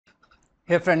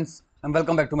Hey friends, and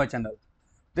welcome back to my channel.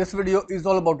 This video is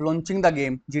all about launching the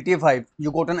game GTA 5.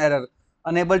 You got an error,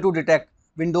 unable to detect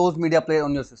Windows Media Player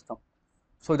on your system.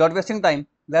 So without wasting time,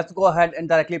 let's go ahead and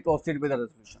directly proceed with the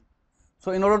resolution.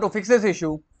 So in order to fix this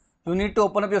issue, you need to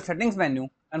open up your settings menu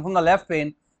and from the left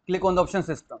pane, click on the option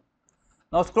system.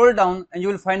 Now scroll down and you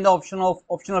will find the option of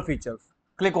optional features.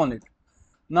 Click on it.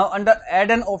 Now under add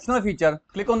an optional feature,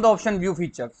 click on the option view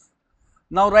features.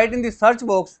 Now right in the search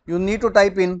box, you need to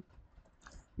type in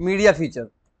media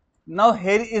feature. Now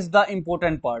here is the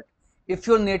important part. If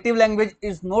your native language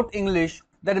is not English,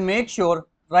 then make sure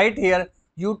right here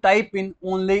you type in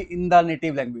only in the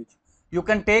native language. You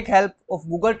can take help of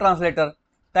Google Translator,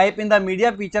 type in the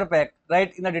media feature pack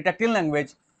right in the detected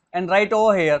language and right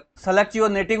over here select your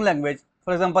native language,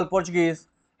 for example Portuguese,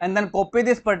 and then copy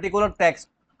this particular text.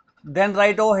 Then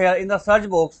right over here in the search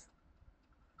box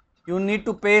you need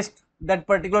to paste that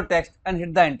particular text and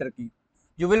hit the enter key.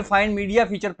 You will find media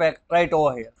feature pack right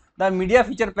over here. The media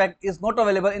feature pack is not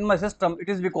available in my system. It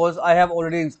is because I have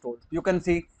already installed. You can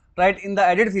see right in the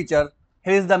edit feature,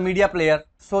 here is the media player.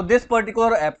 So this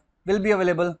particular app will be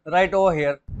available right over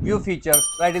here, view features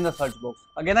right in the search box.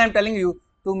 Again I am telling you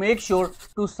to make sure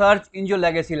to search in your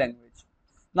legacy language.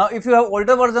 Now if you have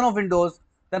older version of Windows,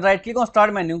 then right click on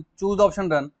start menu, choose the option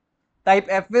run, type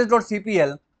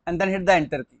fwiz.cpl and then hit the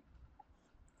enter key.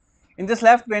 In this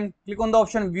left pane, click on the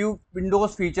option view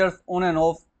Windows features on and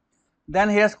off. Then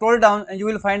here scroll down and you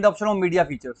will find the option of media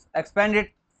features. Expand it.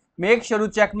 Make sure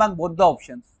you check mark both the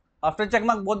options. After check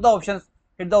mark both the options,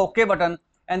 hit the OK button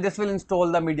and this will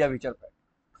install the media feature pack.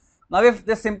 Now if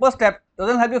this simple step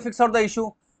doesn't help you fix out the issue,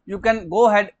 you can go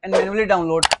ahead and manually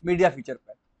download media feature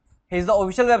pack. Here is the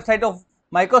official website of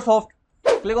Microsoft.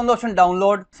 Click on the option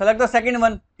download. Select the second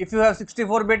one if you have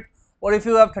 64-bit or if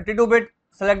you have 32-bit,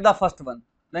 select the first one.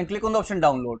 Then click on the option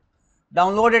download.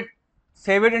 Download it,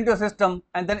 save it into your system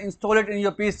and then install it in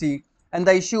your PC and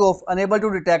the issue of unable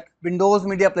to detect Windows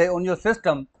Media Player on your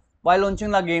system while launching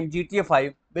the game GTA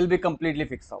 5 will be completely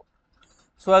fixed out.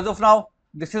 So as of now,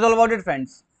 this is all about it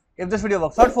friends. If this video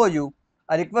works out for you,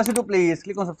 I request you to please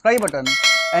click on subscribe button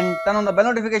and turn on the bell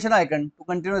notification icon to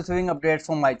continue receiving updates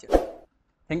from my channel.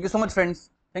 Thank you so much friends.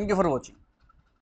 Thank you for watching.